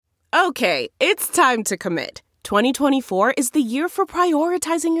Okay, it's time to commit. 2024 is the year for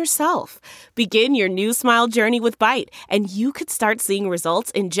prioritizing yourself. Begin your new smile journey with Byte, and you could start seeing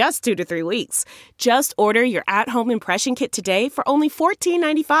results in just 2 to 3 weeks. Just order your at-home impression kit today for only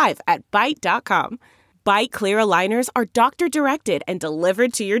 $14.95 at Byte.com. Byte Clear aligners are doctor-directed and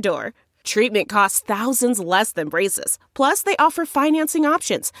delivered to your door. Treatment costs thousands less than braces. Plus, they offer financing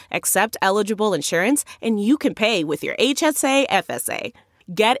options, accept eligible insurance, and you can pay with your HSA FSA.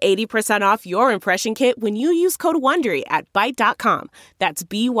 Get 80% off your impression kit when you use code WONDERY at Byte.com. That's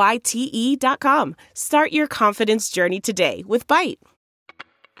BYTE.com. Start your confidence journey today with Byte.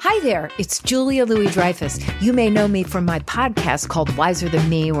 Hi there, it's Julia Louis-Dreyfus. You may know me from my podcast called Wiser Than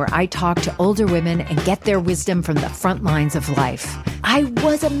Me, where I talk to older women and get their wisdom from the front lines of life. I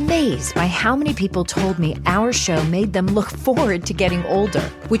was amazed by how many people told me our show made them look forward to getting older,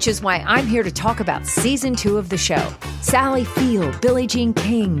 which is why I'm here to talk about season 2 of the show. Sally Field, Billie Jean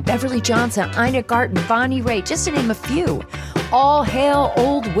King, Beverly Johnson, Ina Garten, Bonnie Raitt, just to name a few. All hail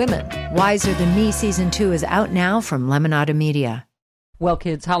old women. Wiser Than Me season 2 is out now from Lemonada Media. Well,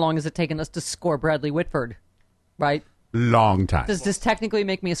 kids, how long has it taken us to score Bradley Whitford? Right? Long time. Does this technically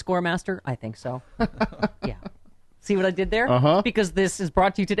make me a score master? I think so. Yeah. See what I did there? Uh-huh. Because this is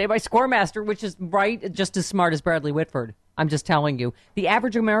brought to you today by Scoremaster, which is just as smart as Bradley Whitford. I'm just telling you. The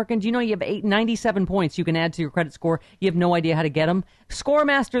average American, do you know you have 97 points you can add to your credit score? You have no idea how to get them?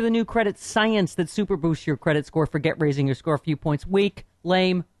 Scoremaster, the new credit science that super boosts your credit score. Forget raising your score a few points. Weak,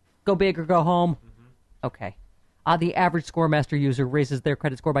 lame, go big or go home. Okay. The average Scoremaster user raises their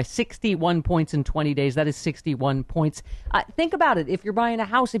credit score by 61 points in 20 days. That is 61 points. Think about it. If you're buying a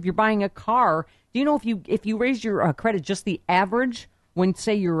house, if you're buying a car, do you know if you raise your credit just the average, when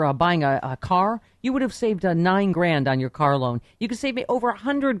say you're buying a car, you would have saved $9,000 on your car loan. You could save over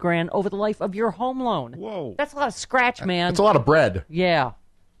 $100,000 over the life of your home loan. Whoa. That's a lot of scratch, man. That's a lot of bread. Yeah.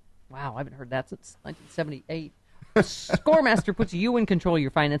 Wow, I haven't heard that since 1978. Scoremaster puts you in control of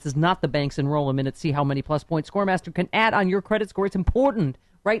your finances, not the banks. Enroll a minute. See how many plus points Scoremaster can add on your credit score. It's important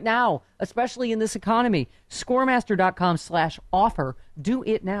right now, especially in this economy. Scoremaster.com/offer. Do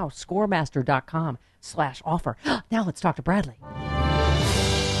it now. Scoremaster.com/offer. Now let's talk to Bradley.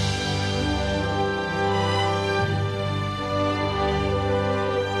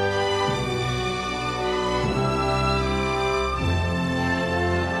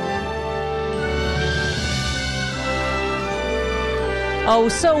 Oh,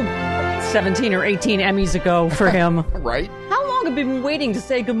 so 17 or 18 Emmys ago for him. Right? How long have we been waiting to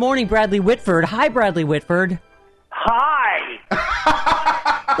say good morning, Bradley Whitford? Hi, Bradley Whitford. Hi.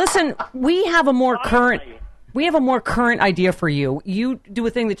 Listen, we have a more current idea for you. You do a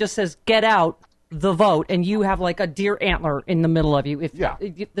thing that just says "get out the vote," and you have like a deer antler in the middle of you. If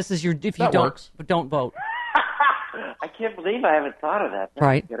this is your, if you That don't, works. don't vote. I can't believe I haven't thought of that. That's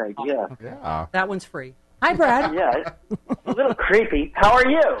Right. a good idea. Yeah. That one's free. Hi, Brad. Yeah, it's a little creepy. How are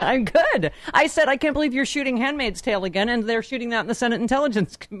you? I'm good. I said, I can't believe you're shooting Handmaid's Tale again, and they're shooting that in the Senate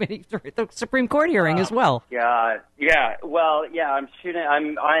Intelligence Committee, the Supreme Court hearing as well. Yeah. Well, yeah. I'm shooting.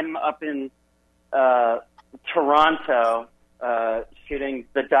 I'm up in Toronto, shooting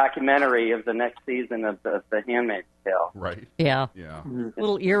the documentary of the next season of the Handmaid's Tale. Right. Yeah. Yeah. A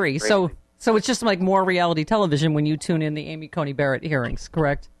little eerie. So it's just like more reality television when you tune in the Amy Coney Barrett hearings,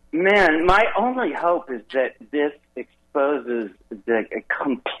 correct? Man, my only hope is that this exposes the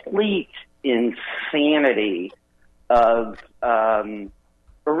complete insanity of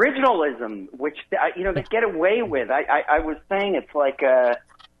originalism, which they get away with. I was saying it's like an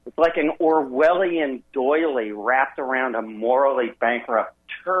Orwellian doily wrapped around a morally bankrupt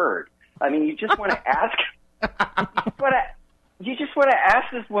turd. I mean, you just want to ask. You just want to ask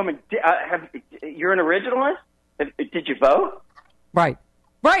this woman. You're an originalist. Did you vote? Right.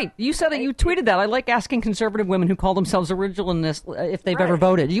 Right. You said that. You tweeted that. I like asking conservative women who call themselves originalists if they've ever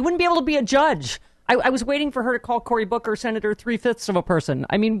voted. You wouldn't be able to be a judge. I was waiting for her to call Cory Booker Senator 3/5 of a person.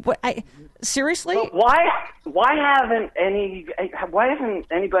 I mean, seriously? But why hasn't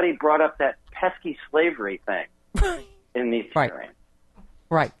anybody brought up that pesky slavery thing in these hearings?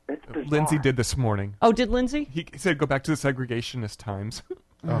 Right. Lindsay did this morning. Oh, did Lindsay? He said go back to the segregationist times.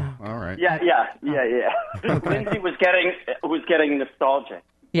 Oh, all right. Yeah. Lindsay was getting nostalgic.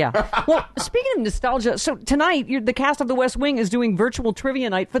 Yeah. Well, speaking of nostalgia, so tonight the cast of The West Wing is doing virtual trivia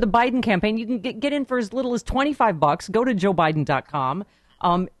night for the Biden campaign. You can get in for as little as $25. Go to JoeBiden.com.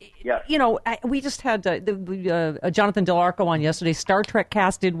 You know, we just had Jonathan Del Arco on yesterday. Star Trek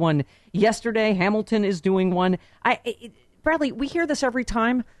cast did one yesterday. Hamilton is doing one. Bradley, we hear this every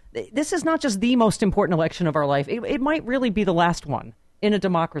time. This is not just the most important election of our life. It might really be the last one in a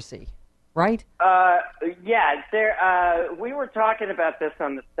democracy. right? Yeah, we were talking about this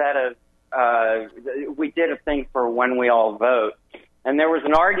on the set of, we did a thing for When We All Vote, and there was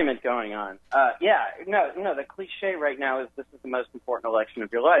an argument going on. The cliche right now is this is the most important election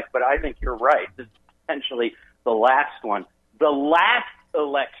of your life, but I think you're right. This is potentially the last one. The last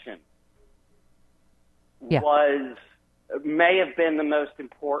election may have been the most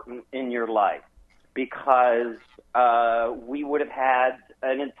important in your life because we would have had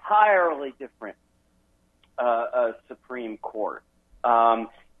an entirely different Supreme Court.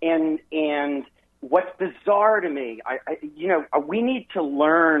 And what's bizarre to me, we need to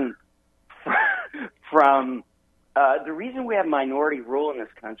learn from the reason we have minority rule in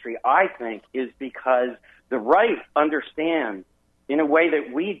this country, I think, is because the right understands in a way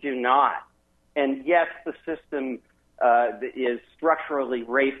that we do not. And yes, the system is structurally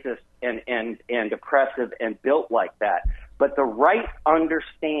racist and oppressive and built like that. But the right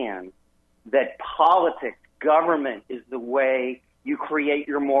understands that politics, government is the way you create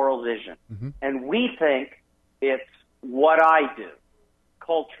your moral vision. Mm-hmm. And we think it's what I do,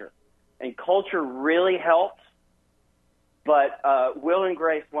 culture. And culture really helps, but will and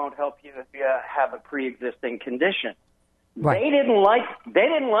grace won't help you if you have a pre-existing condition. Right. They didn't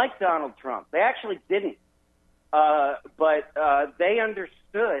like Donald Trump. They actually didn't. But they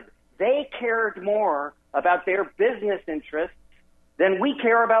understood. They cared more about their business interests than we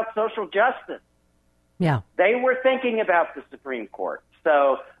care about social justice. Yeah. They were thinking about the Supreme Court.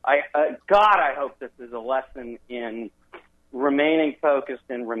 So, I hope this is a lesson in remaining focused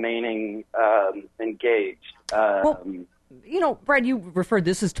and remaining engaged. Brad, you referred,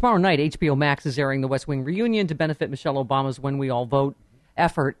 this is tomorrow night. HBO Max is airing the West Wing reunion to benefit Michelle Obama's When We All Vote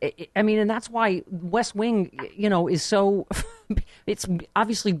effort. And that's why West Wing, is so, it's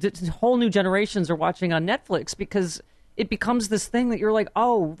obviously whole new generations are watching on Netflix because it becomes this thing that you're like,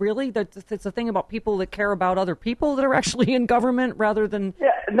 oh, really? It's a thing about people that care about other people that are actually in government rather than...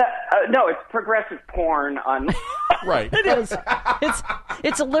 Yeah, no, it's progressive porn on... Right. It is.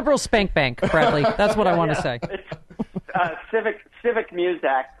 It's a liberal spank bank, Bradley. That's what I want to say. It's civic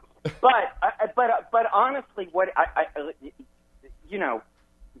Muzak. But honestly, what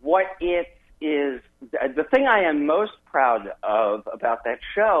what it is, the thing I am most proud of about that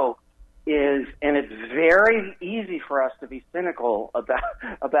show is, and it's very easy for us to be cynical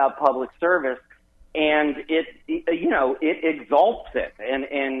about public service, and it exalts it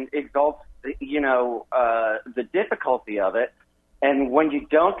and exalts the difficulty of it. And when you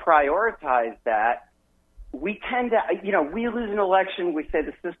don't prioritize that, we tend to, we lose an election, we say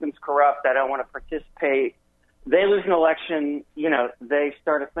the system's corrupt, I don't want to participate. They lose an election, they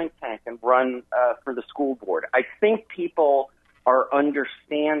start a think tank and run for the school board. I think people are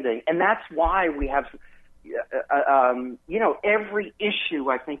understanding, and that's why we have, every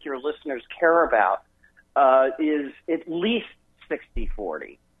issue I think your listeners care about is at least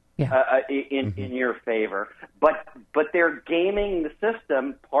 60-40 in your favor. But they're gaming the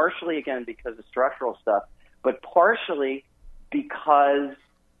system partially, again, because of structural stuff, but partially because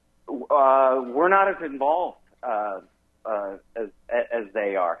we're not as involved as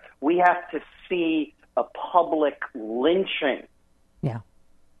they are. We have to see a public lynching. Yeah.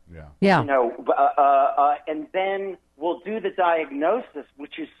 And then we'll do the diagnosis,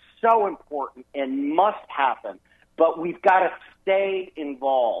 which is so important and must happen. But we've got to stay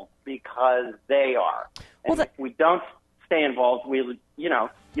involved because they are. And if we don't stay involved,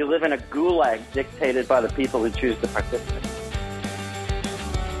 you live in a gulag dictated by the people who choose to participate.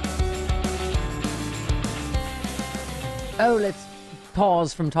 Oh, let's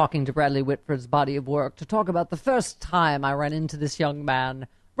pause from talking to Bradley Whitford's body of work to talk about the first time I ran into this young man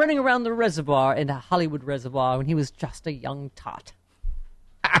running around the reservoir in Hollywood Reservoir when he was just a young tot.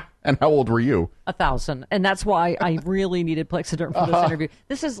 And how old were you? 1,000. And that's why I really needed Plexiderm for this interview.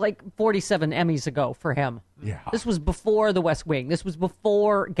 This is like 47 Emmys ago for him. Yeah. This was before The West Wing. This was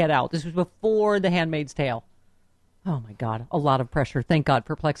before Get Out. This was before The Handmaid's Tale. Oh, my God. A lot of pressure. Thank God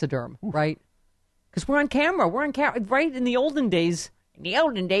for Plexiderm, right? Because we're on camera. Right? In the olden days,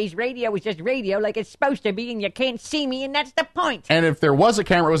 radio was just radio like it's supposed to be, and you can't see me, and that's the point. And if there was a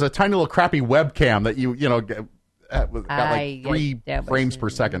camera, it was a tiny little crappy webcam that got like 3 frames per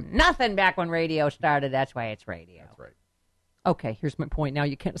second. Nothing back when radio started. That's why it's radio. That's right. Okay, here's my point. Now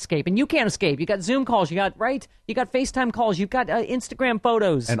you can't escape, and you can't escape. You got Zoom calls. You got FaceTime calls. You've got Instagram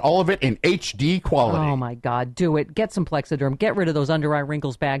photos, and all of it in HD quality. Oh my God, do it! Get some Plexiderm. Get rid of those under eye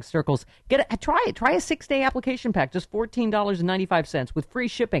wrinkles, bags, circles. Try it. Try a 6-day application pack, just $14.95 with free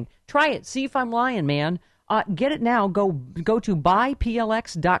shipping. Try it. See if I'm lying, man. Get it now. Go to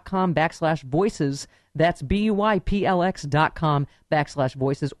buyplx.com/voices. That's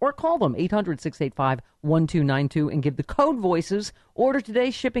buyplx.com/voices, or call them 800-685-1292 and give the code VOICES. Order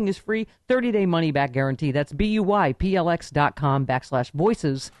today. Shipping is free. 30-day money-back guarantee. That's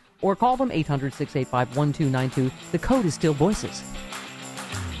buyplx.com/voices, or call them 800-685-1292. The code is still VOICES.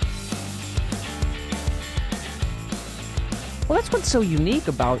 Well, that's what's so unique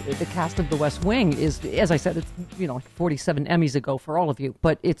about the cast of The West Wing is, as I said, it's 47 Emmys ago for all of you,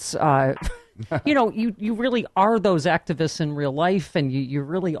 but it's you really are those activists in real life, and you're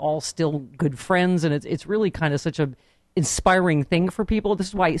really all still good friends, and it's really kind of such a inspiring thing for people. This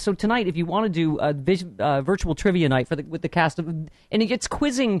is why. So tonight, if you want to do a virtual trivia night with the cast of, and it's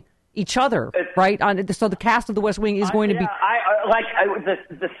quizzing each other, right? So the cast of The West Wing is going to be.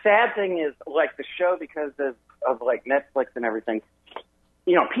 The sad thing is, like, the show, because of like Netflix and everything,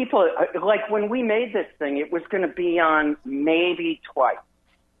 people, like, when we made this thing, it was going to be on maybe twice.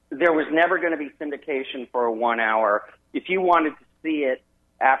 There was never going to be syndication for a 1 hour. If you wanted to see it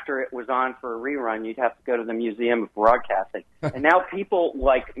after it was on for a rerun, you'd have to go to the Museum of Broadcasting. And now people,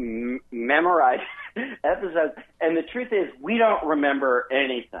 like, memorize episodes. And the truth is, we don't remember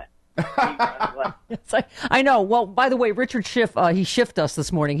anything. I know. Well, by the way, Richard Schiff, he shiffed us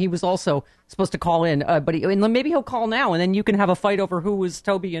this morning. He was also supposed to call in, but maybe he'll call now, and then you can have a fight over who was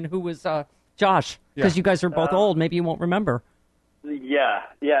Toby and who was Josh, because you guys are both old. Maybe you won't remember. Yeah.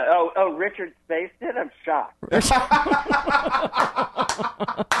 Oh, Richard spaced it? I'm shocked.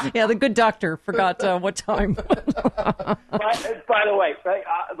 Yeah, the good doctor forgot what time. By the way,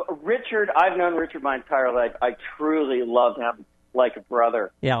 Richard, I've known Richard my entire life. I truly love him like a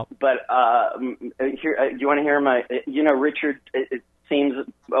brother. Yeah. But here, do you want to hear my? Richard. It seems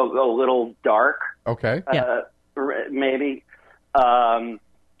a little dark. Okay. Maybe. But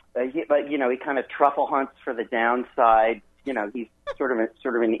he kind of truffle hunts for the downside. He's sort of an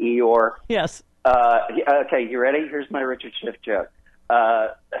Eeyore. Yes. Okay, you ready? Here's my Richard Schiff joke.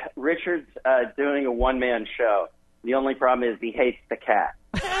 Richard's doing a one-man show. The only problem is he hates the cat.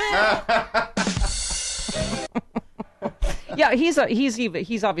 Yeah, he's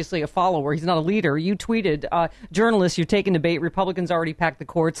obviously a follower. He's not a leader. You tweeted, journalists, you've taken debate. Republicans already packed the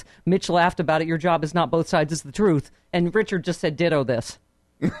courts. Mitch laughed about it. Your job is not both sides, it's the truth. And Richard just said ditto this.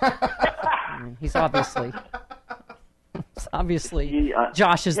 He's obviously...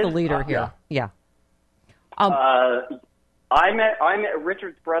 Josh is the leader here. Yeah. I met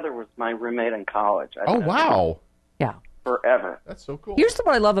Richard's brother was my roommate in college. Wow. Yeah. Forever. That's so cool. Here's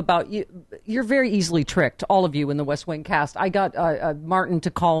what I love about you. You're very easily tricked, all of you in the West Wing cast. I got Martin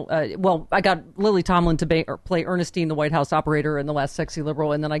to call, I got Lily Tomlin to play Ernestine, the White House operator in The Last Sexy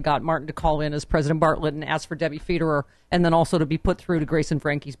Liberal, and then I got Martin to call in as President Bartlett and ask for Debbie Federer, and then also to be put through to Grace and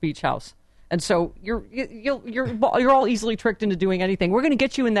Frankie's Beach House. And so you're all easily tricked into doing anything. We're going to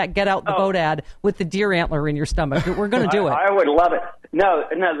get you in that Get Out the Vote ad with the deer antler in your stomach. We're going to do it. I would love it. No,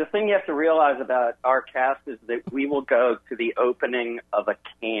 the thing you have to realize about our cast is that we will go to the opening of a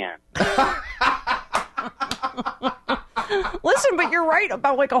can. Listen, but you're right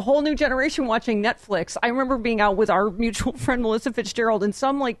about like a whole new generation watching Netflix. I remember being out with our mutual friend Melissa Fitzgerald, and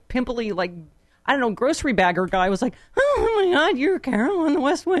some like pimply, like, I don't know, grocery bagger guy was like, "Oh my God, you're Carol on the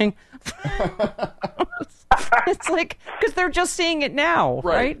West Wing." It's like, because they're just seeing it now,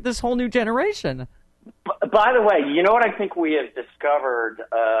 right? This whole new generation. By the way, you know what I think we have discovered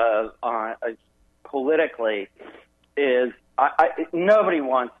politically is nobody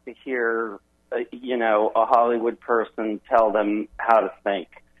wants to hear, a Hollywood person tell them how to think.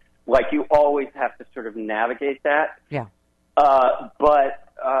 Like, you always have to sort of navigate that. Yeah. But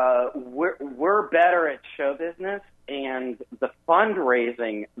we're better at show business, and the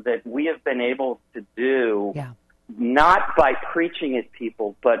fundraising that we have been able to do, not by preaching at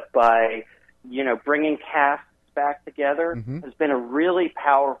people, but by, bringing casts back together, has been a really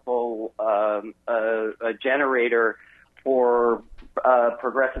powerful generator for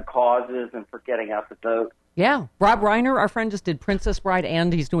progressive causes and for getting out the vote. Yeah. Rob Reiner, our friend, just did Princess Bride,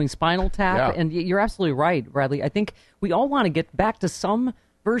 and he's doing Spinal Tap. Yeah. And you're absolutely right, Bradley. I think we all want to get back to some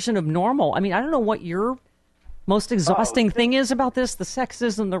version of normal. I mean, I don't know what your most exhausting thing is about this, the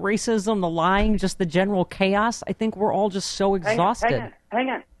sexism, the racism, the lying, just the general chaos. I think we're all just so exhausted. Hang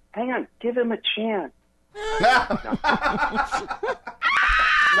on. Give him a chance.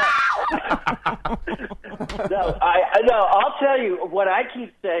 No, I'll tell you what I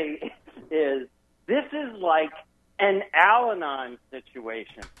keep saying is this is like an Al-Anon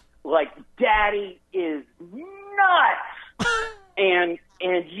situation. Like, Daddy is nuts, and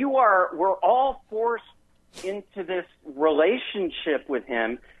we're all forced into this relationship with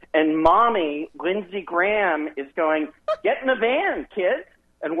him, and mommy, Lindsey Graham, is going, get in the van, kid.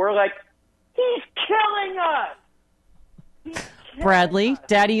 And we're like, he's killing us. Bradley,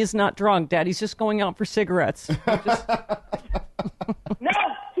 Daddy is not drunk. Daddy's just going out for cigarettes. No,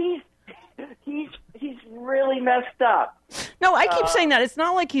 he's really messed up. No, I keep saying that. It's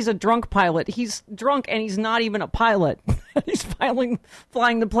not like he's a drunk pilot. He's drunk and he's not even a pilot. He's flying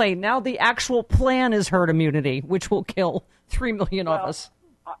the plane. Now the actual plan is herd immunity, which will kill 3 million of us.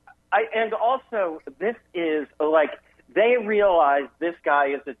 And also, this is like, they realize this guy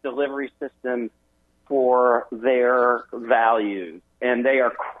is a delivery system for their values, and they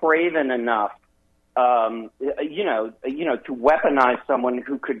are craven enough, to weaponize someone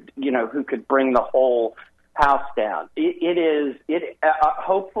who could bring the whole house down.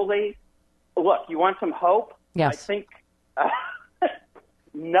 Hopefully, look, you want some hope? Yes. I think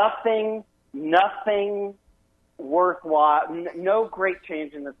nothing worthwhile, no great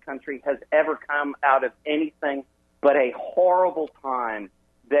change in this country has ever come out of anything but a horrible time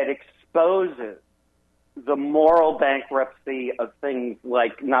that exposes the moral bankruptcy of things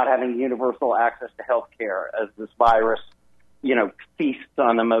like not having universal access to health care as this virus, feasts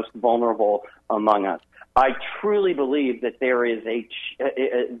on the most vulnerable among us. I truly believe that there is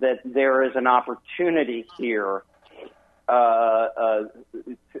an opportunity here to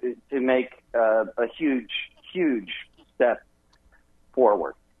make a huge step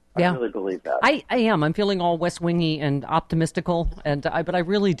forward. I really believe that. I am. I'm feeling all West Wingy and optimistical, but I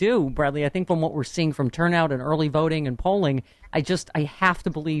really do, Bradley. I think from what we're seeing from turnout and early voting and polling, I have to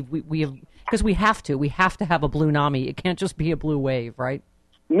believe we have, because we have to have a blue NAMI. It can't just be a blue wave, right?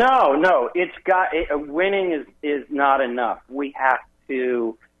 No, winning is not enough. We have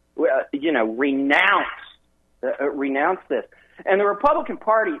to, renounce this. And the Republican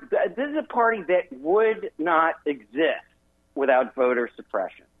Party, this is a party that would not exist without voter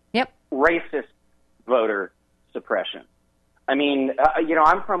suppression. Yep. Racist voter suppression. I mean,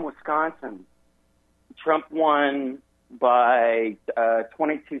 I'm from Wisconsin. Trump won by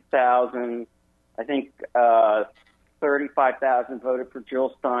 22,000. I think 35,000 voted for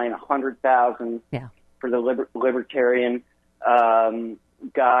Jill Stein, 100,000 for the libertarian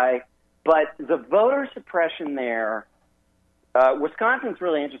guy. But the voter suppression there, Wisconsin's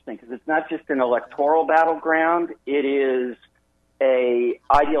really interesting because it's not just an electoral battleground; it is a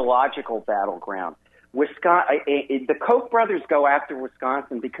ideological battleground. The Koch brothers go after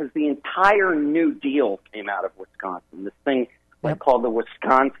Wisconsin because the entire New Deal came out of Wisconsin. This thing called the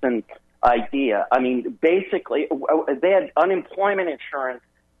Wisconsin idea. I mean, basically, they had unemployment insurance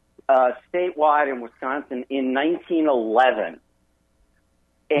statewide in Wisconsin in 1911.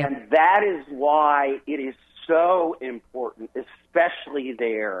 And that is why it is so important, especially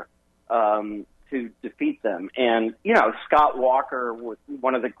there, to defeat them. And, Scott Walker, was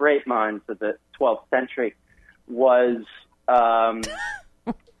one of the great minds of the 12th century, was,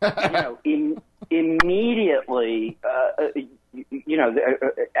 immediately,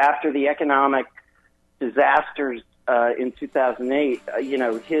 after the economic disasters in 2008,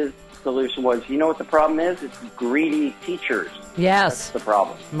 his solution was, what the problem is? It's greedy teachers. Yes. That's the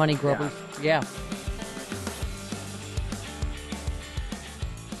problem. Money grubbers. Yeah.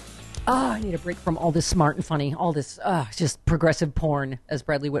 I need a break from all this smart and funny, all this just progressive porn, as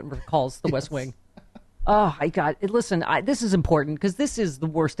Bradley Whitmer calls the West Wing. Listen, this is important because this is the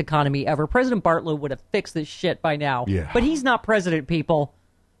worst economy ever. President Bartlow would have fixed this shit by now. Yeah. But he's not president, people.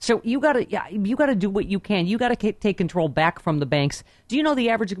 So you gotta do what you can. You gotta take control back from the banks. Do you know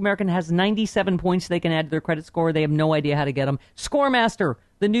the average American has 97 points they can add to their credit score? They have no idea how to get them. ScoreMaster,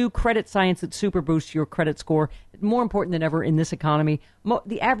 the new credit science that super boosts your credit score. More important than ever in this economy.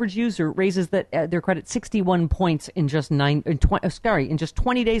 The average user raises their credit 61 points in just 20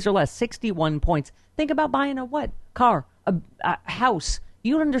 days or less. 61 points. Think about buying a car, a house.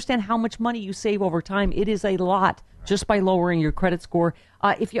 You don't understand how much money you save over time. It is a lot just by lowering your credit score.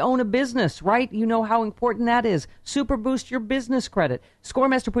 If you own a business, right, you know how important that is. Super boost your business credit.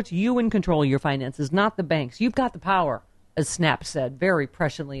 ScoreMaster puts you in control of your finances, not the banks. You've got the power, as Snap said very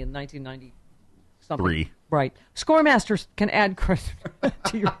presciently in 1990-something. Right. ScoreMaster can add credit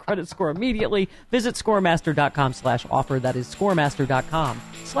to your credit score immediately. Visit scoremaster.com/offer. That is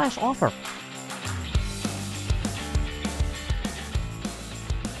scoremaster.com/offer.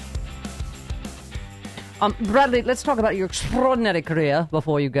 Bradley, let's talk about your extraordinary career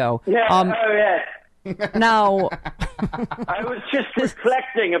before you go. Yeah, yes. Now, I was just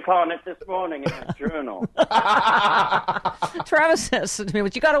reflecting upon it this morning in my journal. Travis says to me,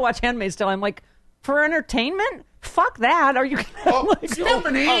 "But you got to watch Handmaid's Tale." I'm like, for entertainment? Fuck that. Are you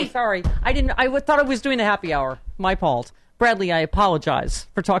Stephanie? Oh, sorry. I thought I was doing a happy hour. My fault. Bradley, I apologize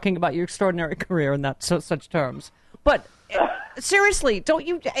for talking about your extraordinary career in such terms. But seriously, don't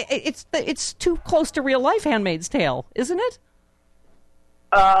you? It's too close to real life, Handmaid's Tale, isn't it?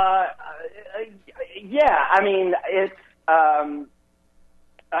 Yeah. I mean, it's.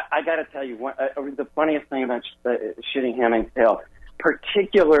 I got to tell you, the funniest thing about shooting Handmaid's Tale,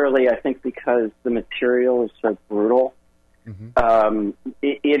 particularly, I think, because the material is so brutal. Mm-hmm.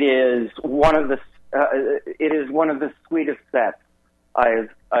 It is one of the sweetest sets I've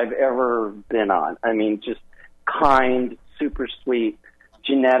ever been on. I mean, just kind, super sweet,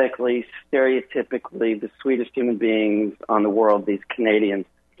 genetically, stereotypically the sweetest human beings on the world. These Canadians,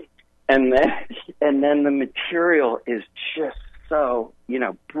 and then the material is just so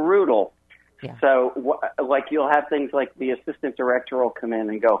brutal. Yeah. So like you'll have things like the assistant director will come in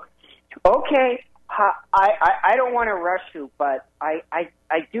and go, okay. I don't want to rush you, but I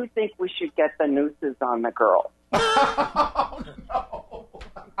do think we should get the nooses on the girl. Oh,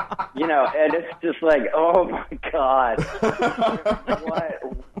 no. And it's just like, oh my God, what?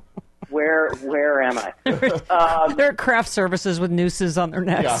 Where am I? There are craft services with nooses on their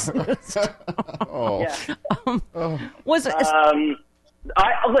necks. Yeah. Yeah. Listen,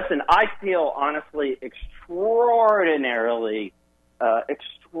 I feel honestly extraordinarily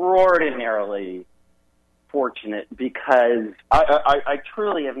fortunate because I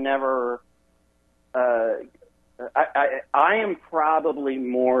truly have never. I am probably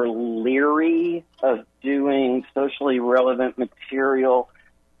more leery of doing socially relevant material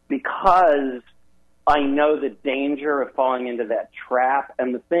because I know the danger of falling into that trap.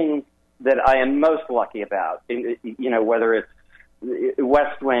 And the thing that I am most lucky about, whether it's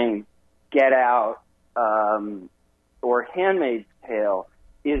West Wing, Get Out, or Handmaid's Tale,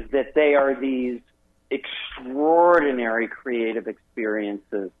 is that they are these extraordinary creative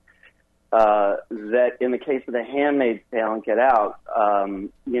experiences that, in the case of The Handmaid's Tale and Get Out,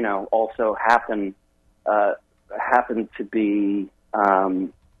 also happen to be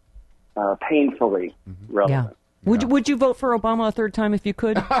painfully relevant. Yeah. Would you vote for Obama a third time if you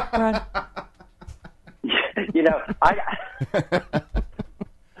could, Brad?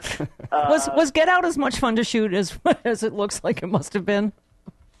 Was Get Out as much fun to shoot as it looks like it must have been?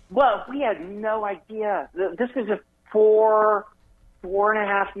 Well, we had no idea. This is a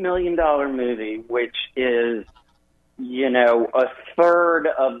 $4.5 million movie, which is, a third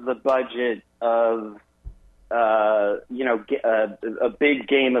of the budget of, a big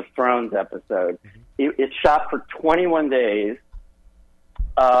Game of Thrones episode. It's shot for 21 days.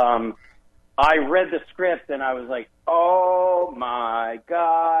 I read the script and I was like, oh my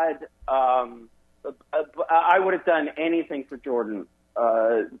God. I would have done anything for Jordan,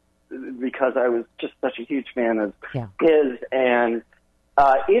 because I was just such a huge fan of his. And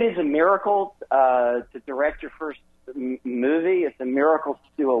it is a miracle to direct your first movie. It's a miracle to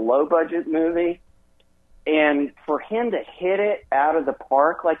do a low-budget movie. And for him to hit it out of the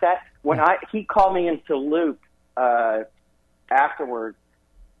park like that, he called me into loop afterwards.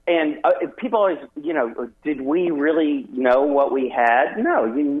 And people always, did we really know what we had? No,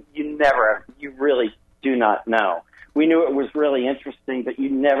 you really do not know. We knew it was really interesting, but you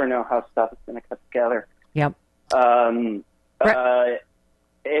never know how stuff is going to cut together. Yep. And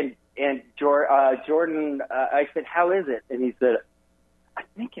Jordan, I said, how is it? And he said, I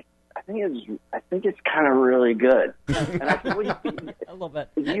think it's kind of really good. And I said, well, a little bit.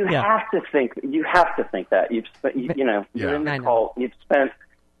 You have to think that you've spent, you're in the cult. You've spent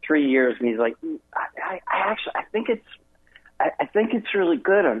 3 years, and he's like, I think it's really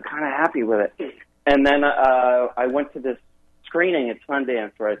good. I'm kind of happy with it. And then I went to this screening at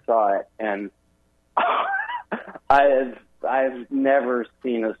Sundance where I saw it, and I've never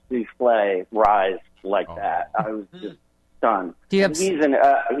seen a souffle rise like that. I was just stunned.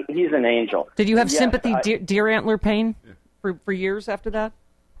 He's an angel. Did you have sympathy, deer antler pain for years after that?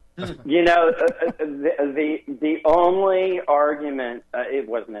 The only argument, it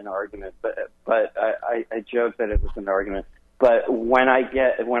wasn't an argument, but I joked that it was an argument. But when I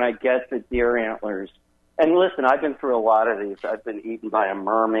get the deer antlers, and listen, I've been through a lot of these. I've been eaten by a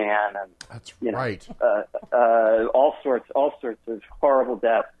merman, and that's right. All sorts of horrible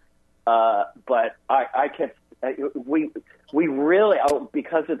deaths. But I kept we really,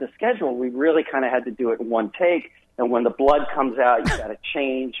 because of the schedule, we really kind of had to do it in one take. And when the blood comes out, you got to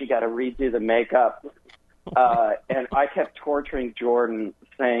change, you got to redo the makeup. And I kept torturing Jordan,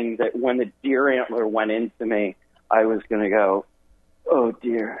 saying that when the deer antler went into me, I was going to go, oh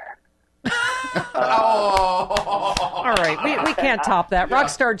dear. All right, we can't top that. Yeah.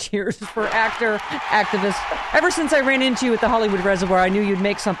 Rockstar cheers for actor, activist. Ever since I ran into you at the Hollywood Reservoir, I knew you'd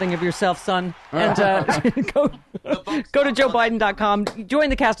make something of yourself, son. And go to JoeBiden.com. Join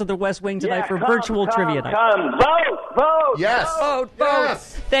the cast of The West Wing tonight for virtual trivia night. Come, vote! Yes! Vote!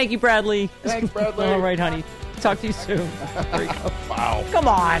 Yes. Thank you, Bradley. Thanks, Bradley. All right, honey. Talk to you soon. There you go. Wow. Come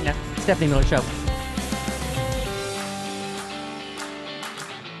on. Stephanie Miller Show.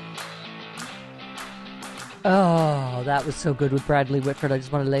 Oh, that was so good with Bradley Whitford. I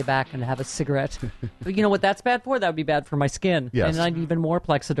just want to lay back and have a cigarette. But you know what that's bad for? That would be bad for my skin. Yes. And I'd even more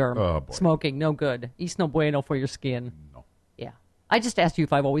Plexiderm. Oh, boy. Smoking, no good. It's no bueno for your skin. No. Yeah. I just asked you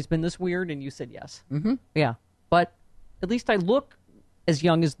if I've always been this weird, and you said yes. Mm-hmm. Yeah. But at least I look as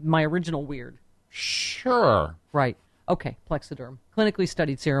young as my original weird. Sure. Right. Okay, Plexiderm. Clinically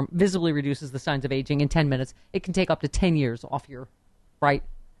studied serum visibly reduces the signs of aging in 10 minutes. It can take up to 10 years off your... Right.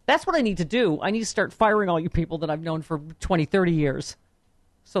 That's what I need to do. I need to start firing all you people that I've known for 20, 30 years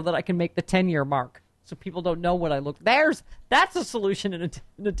so that I can make the 10-year mark so people don't know what I look... That's a solution in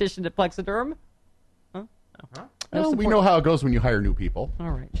addition to Plexiderm. Huh? No. Well, we know how it goes when you hire new people.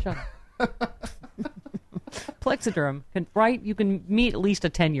 All right, shut up. Plexiderm, right? You can meet at least a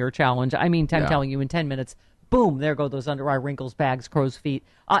 10-year challenge. I mean, I'm telling you, in 10 minutes, boom, there go those under-eye wrinkles, bags, crow's feet.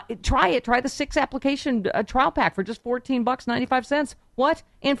 Try it. Try the 6-application trial pack for just $14.95. What?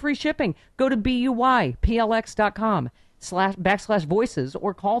 And free shipping. Go to BUYPLX.com /voices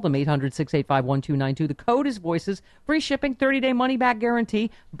or call them 800-685-1292. The code is voices. Free shipping, 30-day money-back guarantee.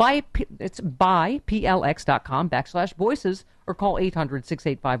 It's buyplx.com /voices or call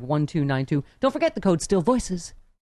 800-685-1292. Don't forget the code still voices.